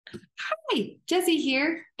Hi, Jessie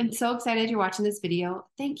here. I'm so excited you're watching this video.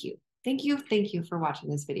 Thank you. Thank you for watching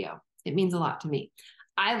this video. It means a lot to me.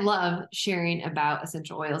 I love sharing about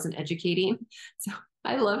essential oils and educating. So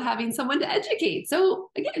I love having someone to educate. So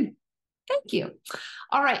again, thank you.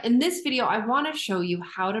 All right, in this video, I want to show you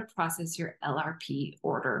how to process your LRP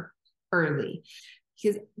order early.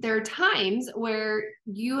 Because there are times where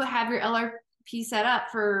you have your LRP set up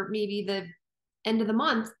for maybe the end of the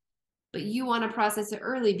month, but you want to process it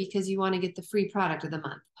early because you want to get the free product of the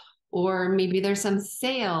month. Or maybe there's some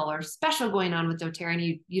sale or special going on with doTERRA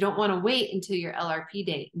and you don't want to wait until your LRP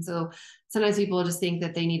date. And so sometimes people just think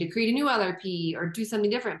that they need to create a new LRP or do something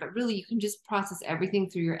different, but really you can just process everything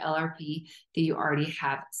through your LRP that you already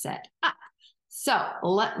have set up. So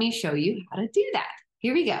let me show you how to do that.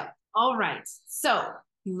 Here we go. All right. So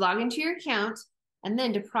you log into your account, and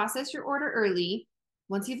then to process your order early,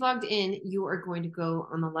 once you've logged in, you are going to go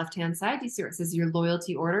on the left-hand side. You see where it says your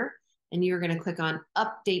loyalty order, and you're going to click on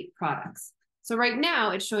update products. So right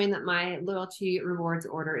now it's showing that my loyalty rewards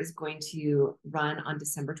order is going to run on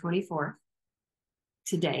December 24th.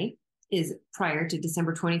 Today is prior to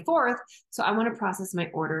December 24th. So I want to process my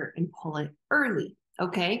order and pull it early.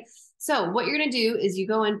 Okay. So what you're going to do is you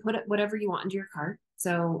go and put whatever you want into your cart.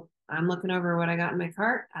 So I'm looking over what I got in my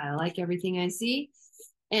cart. I like everything I see.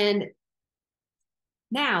 And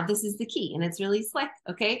now this is the key, and it's really slick,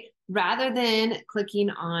 okay? Rather than clicking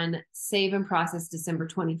on save and process December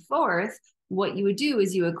 24th, what you would do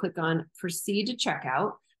is you would click on proceed to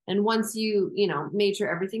checkout. And once you made sure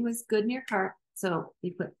everything was good in your cart, so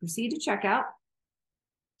you click proceed to checkout,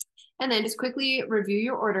 and then just quickly review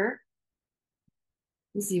your order.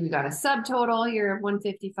 You see we got a subtotal here of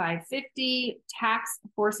 $155.50, tax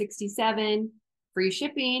 $467, free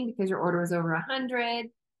shipping because your order was over 100.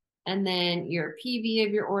 And then your PV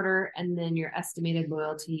of your order, and then your estimated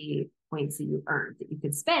loyalty points that you earned that you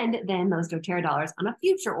could spend then those doTERRA dollars on a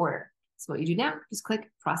future order. So what you do now, just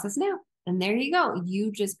click process now. And there you go.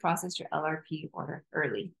 You just processed your LRP order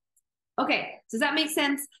early. Okay, does that make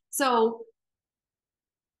sense? So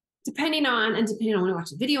depending on when you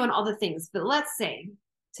watch the video and all the things, but let's say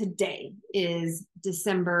today is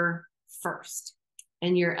December 1st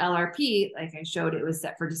and your LRP, like I showed, it was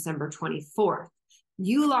set for December 24th.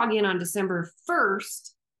 You log in on December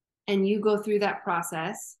 1st and you go through that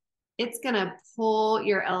process, it's going to pull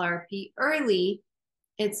your LRP early.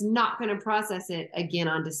 It's not going to process it again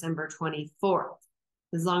on December 24th,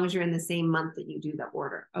 as long as you're in the same month that you do the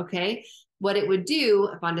order, okay? What it would do,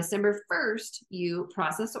 if on December 1st, you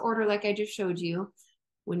process the order like I just showed you,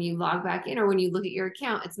 when you log back in or when you look at your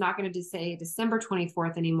account, it's not going to just say December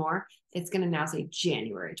 24th anymore. It's going to now say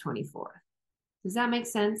January 24th. Does that make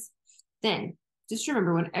sense? Then just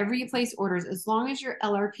remember, whenever you place orders, as long as your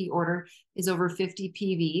LRP order is over 50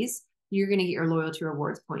 PVs, you're going to get your loyalty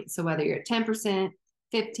rewards points. So whether you're at 10%,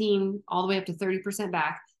 15, all the way up to 30%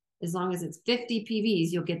 back, as long as it's 50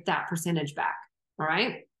 PVs, you'll get that percentage back. All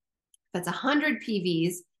right. If that's 100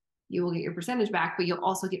 PVs, you will get your percentage back, but you'll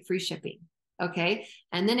also get free shipping. Okay.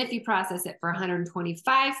 And then if you process it for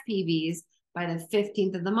 125 PVs by the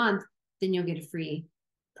 15th of the month, then you'll get a free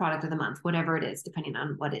product of the month, whatever it is, depending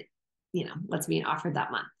on what's being offered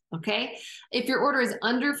that month. Okay. If your order is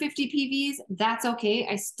under 50 PVs, that's okay.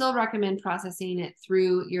 I still recommend processing it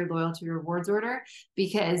through your loyalty rewards order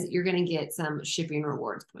because you're going to get some shipping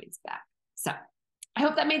rewards points back. So I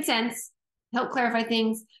hope that made sense. Help clarify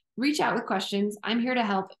things. Reach out with questions. I'm here to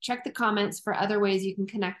help. Check the comments for other ways you can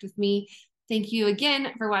connect with me. Thank you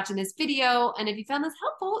again for watching this video. And if you found this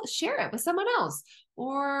helpful, share it with someone else.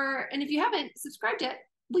 And if you haven't subscribed yet,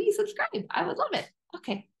 please subscribe. I would love it.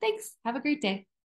 Okay, thanks. Have a great day.